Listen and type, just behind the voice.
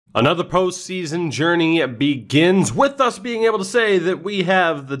Another postseason journey begins with us being able to say that we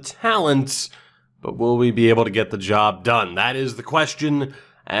have the talent, but will we be able to get the job done? That is the question,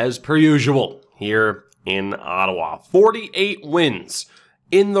 as per usual, here in Ottawa. 48 wins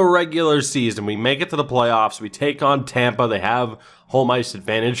in the regular season. We make it to the playoffs. We take on Tampa. They have home ice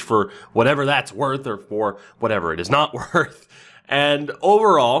advantage for whatever that's worth or for whatever it is not worth. And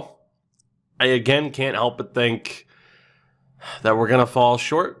overall, I again can't help but think that we're going to fall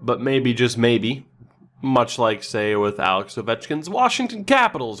short, but maybe, just maybe, much like, say, with Alex Ovechkin's Washington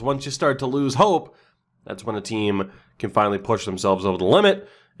Capitals, once you start to lose hope, that's when a team can finally push themselves over the limit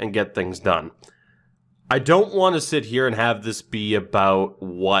and get things done. I don't want to sit here and have this be about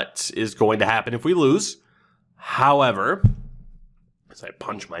what is going to happen if we lose. However, as I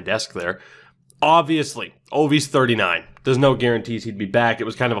punch my desk there, obviously, Ovi's 39. There's no guarantees he'd be back. It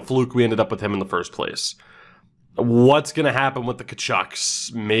was kind of a fluke we ended up with him in the first place. What's going to happen with the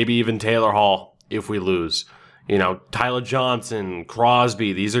Tkachuks? Maybe even Taylor Hall if we lose. You know, Tyler Johnson,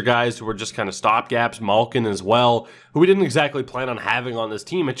 Crosby, these are guys who were just kind of stopgaps. Malkin as well, who we didn't exactly plan on having on this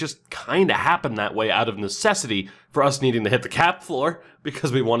team. It just kind of happened that way out of necessity for us needing to hit the cap floor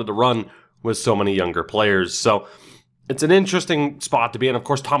because we wanted to run with so many younger players. So it's an interesting spot to be in. Of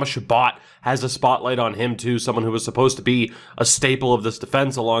course, Thomas Chabot has a spotlight on him too, someone who was supposed to be a staple of this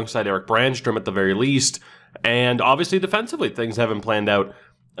defense alongside Eric Brandstrom at the very least. And obviously defensively, things haven't panned out,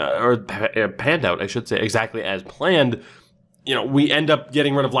 I should say, exactly as planned. You know, we end up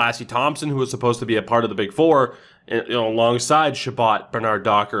getting rid of Lassie Thompson, who was supposed to be a part of the Big Four, you know, alongside Chabot, Bernard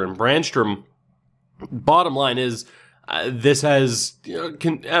Docker, and Brandstrom. Bottom line is, this has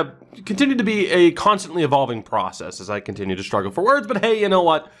continued to be a constantly evolving process as I continue to struggle for words, but hey, you know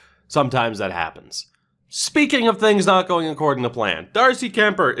what? Sometimes that happens. Speaking of things not going according to plan, Darcy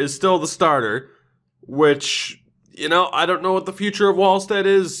Kuemper is still the starter, which, you know, I don't know what the future of Wallstedt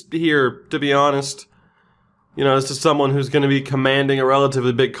is here, to be honest. You know, this is someone who's going to be commanding a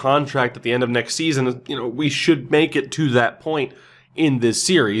relatively big contract at the end of next season. You know, we should make it to that point in this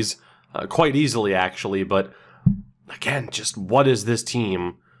series, quite easily, actually. But, again, just what is this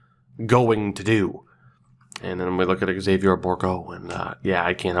team going to do? And then we look at Xavier Bourgault, and, yeah,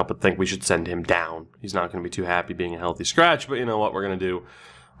 I can't help but think we should send him down. He's not going to be too happy being a healthy scratch, but you know what? We're going to do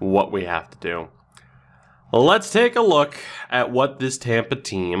what we have to do. Let's take a look at what this Tampa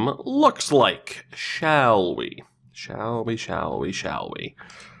team looks like, shall we? Shall we?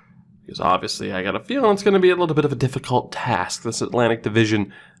 Because obviously I got a feeling it's going to be a little bit of a difficult task. This Atlantic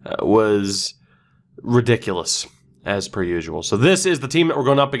Division was ridiculous, as per usual. So this is the team that we're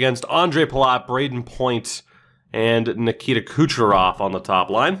going up against. Andre Palat, Braden Point, and Nikita Kucherov on the top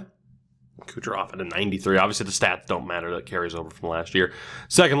line. Kucherov at a 93. Obviously, the stats don't matter. That carries over from last year.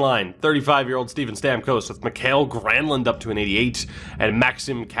 Second line, 35-year-old Steven Stamkos with Mikhail Granlund up to an 88. And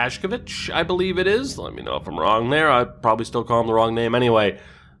Maxim Kashkovich, I believe it is. Let me know if I'm wrong there. I'd probably still call him the wrong name anyway.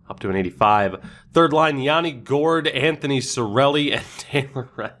 Up to an 85. Third line, Yanni Gord, Anthony Cirelli, and Taylor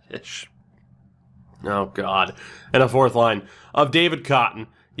Reddish. Oh, God. And a fourth line of David Cotton,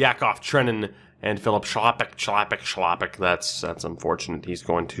 Yakov Trenin, and Philip Schlappick. That's unfortunate. He's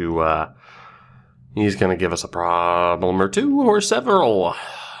going to give us a problem or two or several.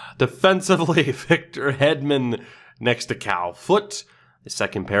 Defensively, Victor Hedman next to Cal Foote. The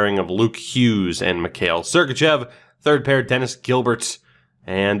second pairing of Luke Hughes and Mikhail Sergachev. Third pair, Dennis Gilbert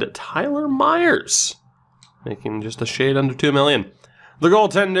and Tyler Myers, making just a shade under $2 million. The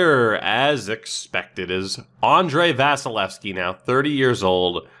goaltender, as expected, is Andrei Vasilevsky, now 30 years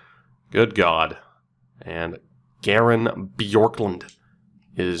old. Good God. And Garen Bjorklund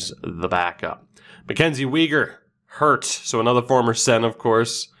is the backup. Mackenzie Weegar, hurt. So another former Sen, of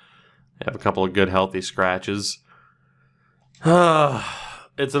course. They have a couple of good, healthy scratches.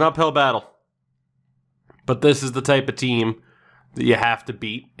 It's an uphill battle. But this is the type of team that you have to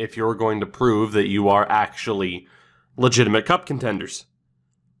beat if you're going to prove that you are actually legitimate cup contenders.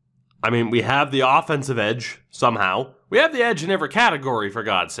 I mean, we have the offensive edge, somehow. We have the edge in every category, for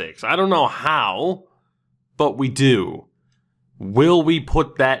God's sakes. I don't know how, but we do. Will we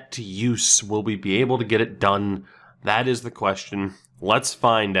put that to use? Will we be able to get it done? That is the question. Let's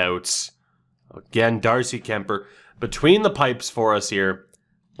find out. Again, Darcy Kuemper between the pipes for us here.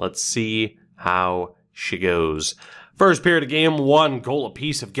 Let's see how she goes. First period of game one, goal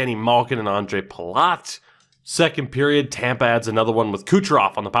apiece of Genny Malkin and Andre Palat. Second period, Tampa adds another one with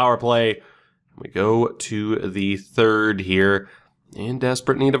Kucherov on the power play. We go to the third here, in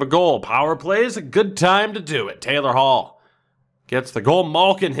desperate need of a goal. Power play is a good time to do it. Taylor Hall gets the goal.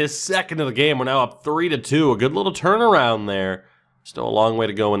 Malkin, his second of the game. We're now up 3-2. A good little turnaround there. Still a long way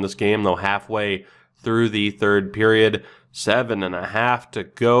to go in this game, though, halfway through the third period. 7.5 to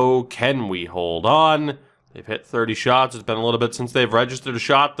go. Can we hold on? They've hit 30 shots. It's been a little bit since they've registered a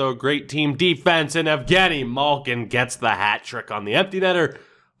shot, though. Great team defense, and Evgeny Malkin gets the hat trick on the empty netter.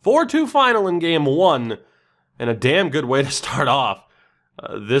 4-2 final in Game 1, and a damn good way to start off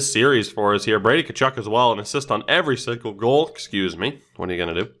this series for us here. Brady Tkachuk as well, an assist on every single goal. Excuse me. What are you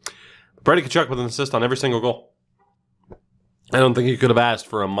going to do? Brady Tkachuk with an assist on every single goal. I don't think you could have asked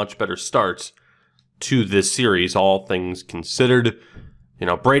for a much better start to this series, all things considered. You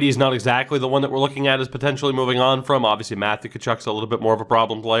know, Brady's not exactly the one that we're looking at as potentially moving on from. Obviously, Matthew Tkachuk's a little bit more of a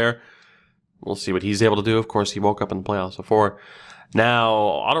problem player. We'll see what he's able to do. Of course, he woke up in the playoffs before. Now,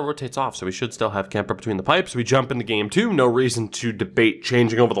 auto rotates off, so we should still have Kemper between the pipes. We jump into Game 2. No reason to debate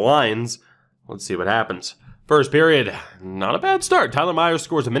changing over the lines. Let's see what happens. First period, not a bad start. Tyler Myers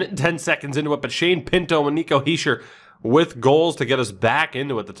scores a minute and 10 seconds into it, but Shane Pinto and Nico Hischier with goals to get us back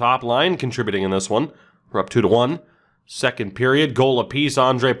into it. The top line contributing in this one. We're up 2-1. Second period, goal apiece.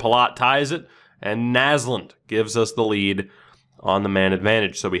 Andre Palat ties it, and Naslund gives us the lead on the man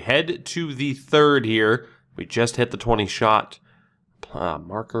advantage. So we head to the third here. We just hit the 20-shot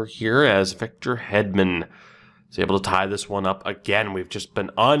marker here as Victor Hedman is able to tie this one up again. We've just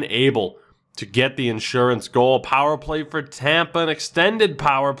been unable to get the insurance goal. Power play for Tampa, an extended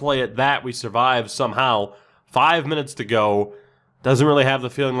power play at that. We survive somehow. 5 minutes to go. Doesn't really have the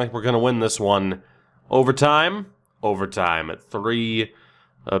feeling like we're going to win this one. Overtime? Overtime at 3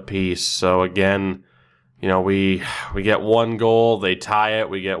 apiece. So again, you know, we get one goal, they tie it.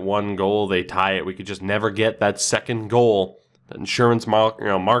 We get one goal, they tie it. We could just never get that second goal. The insurance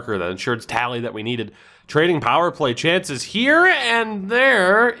marker, the insurance tally that we needed. Trading power play chances here, and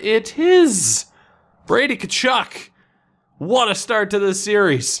there it is. Brady Tkachuk. What a start to this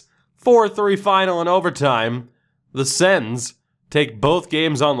series. 4-3 final in overtime. The Sens take both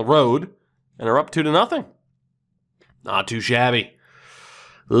games on the road and are up 2-0. Not too shabby.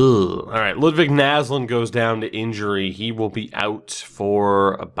 Ugh. All right, Ludwig Naslund goes down to injury. He will be out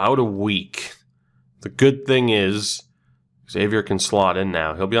for about a week. The good thing is Xavier can slot in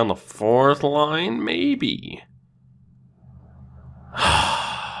now. He'll be on the fourth line, maybe.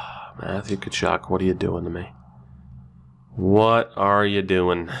 Matthew Tkachuk, what are you doing to me? What are you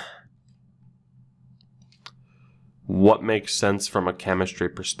doing? What makes sense from a chemistry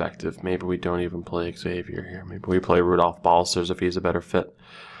perspective? Maybe we don't even play Xavier here. Maybe we play Rudolph Balcers if he's a better fit.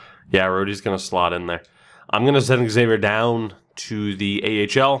 Yeah, Rudy's going to slot in there. I'm going to send Xavier down to the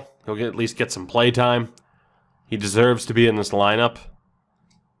AHL. He'll at least get some play time. He deserves to be in this lineup.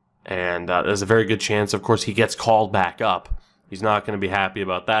 And there's a very good chance, of course, he gets called back up. He's not going to be happy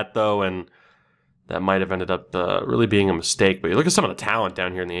about that, though, and that might have ended up really being a mistake. But you look at some of the talent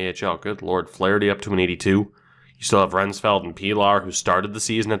down here in the AHL. Good Lord, Flaherty up to an 82. You still have Rensfeld and Pilar, who started the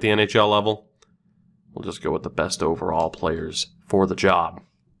season at the NHL level. We'll just go with the best overall players for the job.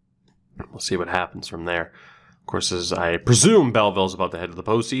 We'll see what happens from there. Of course, as I presume Belleville's about to head to the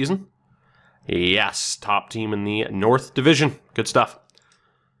postseason. Yes, top team in the North Division. Good stuff.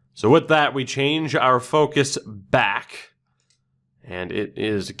 So with that, we change our focus back. And it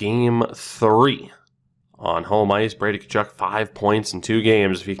is Game 3 on home ice. Brady Tkachuk, 5 points in 2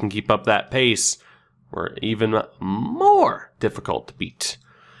 games. If he can keep up that pace, we're even more difficult to beat.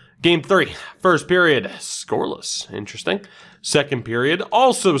 Game 3, first period, scoreless. Interesting. Second period,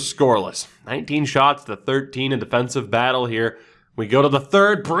 also scoreless. 19 shots to 13 in defensive battle here. We go to the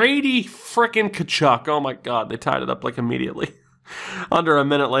third. Brady frickin' Tkachuk. Oh my God, they tied it up like immediately. Under a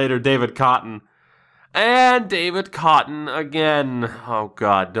minute later, David Cotton. And David Cotton again. Oh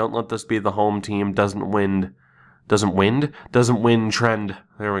God, don't let this be the home team doesn't win trend.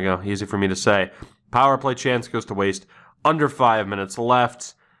 There we go, easy for me to say. Power play chance goes to waste. Under 5 minutes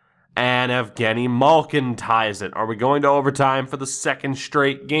left. And Evgeny Malkin ties it. Are we going to overtime for the second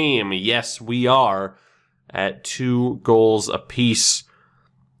straight game? Yes, we are. At 2 goals apiece.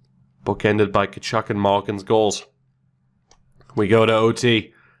 Bookended by Tkachuk and Malkin's goals. We go to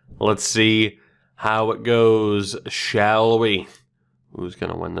OT. Let's see how it goes, shall we? Who's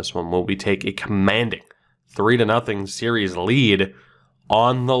going to win this one? Will we take a commanding 3-0 series lead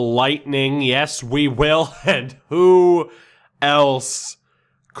on the Lightning? Yes, we will. And who else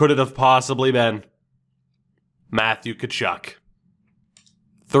could it have possibly been? Matthew Tkachuk.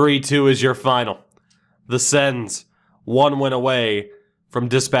 3-2 is your final. The Sens, 1 win away from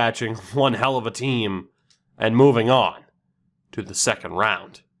dispatching one hell of a team and moving on to the second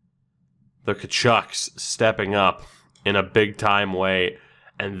round. The Tkachuks stepping up in a big-time way,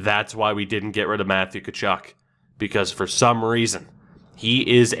 and that's why we didn't get rid of Matthew Tkachuk, because for some reason,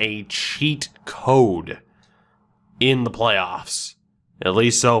 he is a cheat code in the playoffs. At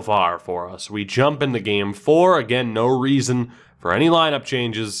least so far for us. We jump into game 4. Again, no reason for any lineup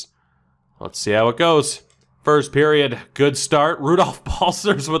changes. Let's see how it goes. First period, good start. Rudolph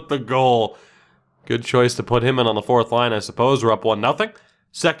Balcers with the goal. Good choice to put him in on the fourth line, I suppose. We're up 1-0.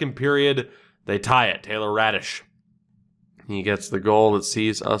 Second period, they tie it. Taylor Radish. He gets the goal that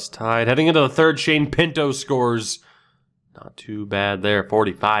sees us tied. Heading into the third, Shane Pinto scores. Not too bad there.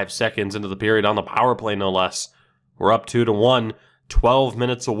 45 seconds into the period on the power play, no less. We're up 2-1. 12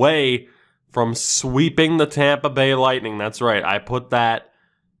 minutes away from sweeping the Tampa Bay Lightning. That's right. I put that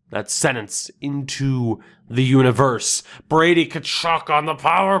sentence into the universe. Brady Tkachuk on the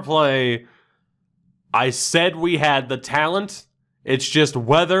power play. I said we had the talent. It's just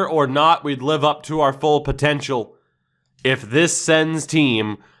whether or not we'd live up to our full potential. If this Sens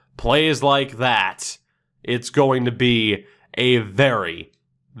team plays like that, it's going to be a very,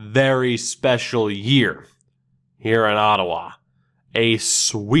 very special year here in Ottawa. A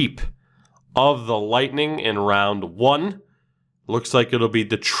sweep of the Lightning in round 1. Looks like it'll be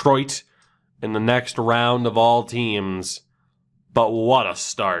Detroit in the next round of all teams. But what a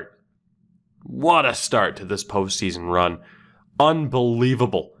start. What a start to this postseason run.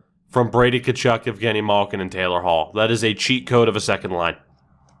 Unbelievable from Brady Tkachuk, Evgeny Malkin, and Taylor Hall. That is a cheat code of a second line.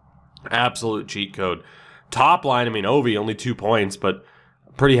 Absolute cheat code. Top line, I mean, Ovi, only 2 points, but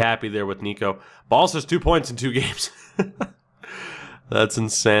pretty happy there with Nico. Balcers 2 points in 2 games. That's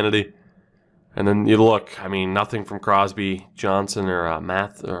insanity. And then you look, I mean, nothing from Crosby, Johnson, or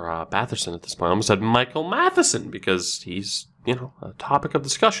Batherson at this point. I almost said Michael Matheson because he's, a topic of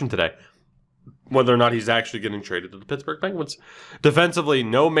discussion today. Whether or not he's actually getting traded to the Pittsburgh Penguins. Defensively,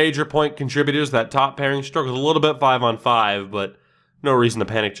 no major point contributors. That top pairing struggles a little bit 5-on-5, but no reason to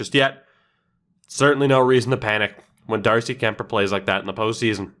panic just yet. Certainly no reason to panic when Darcy Kuemper plays like that in the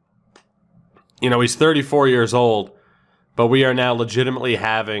postseason. He's 34 years old, but we are now legitimately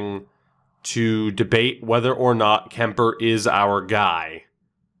having to debate whether or not Kuemper is our guy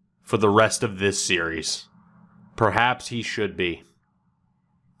for the rest of this series. Perhaps he should be.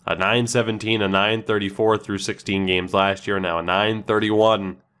 A 917, a 934 through 16 games last year, now a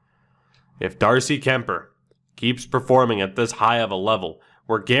 931. If Darcy Kuemper keeps performing at this high of a level,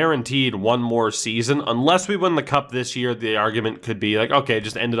 we're guaranteed one more season. Unless we win the Cup this year, the argument could be like, okay,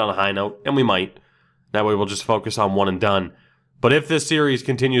 just end it on a high note, and we might. That way we'll just focus on one and done. But if this series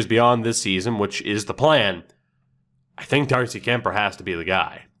continues beyond this season, which is the plan, I think Darcy Kuemper has to be the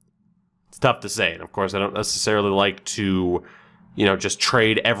guy. It's tough to say. And of course, I don't necessarily like to, just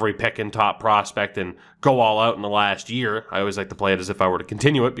trade every pick and top prospect and go all out in the last year. I always like to play it as if I were to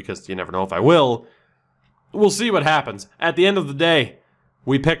continue it because you never know if I will. We'll see what happens. At the end of the day,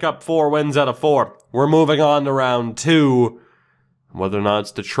 we pick up 4 wins out of 4. We're moving on to round 2. Whether or not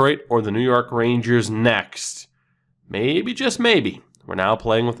it's Detroit or the New York Rangers next, maybe, just maybe, we're now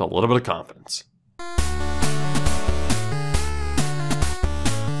playing with a little bit of confidence.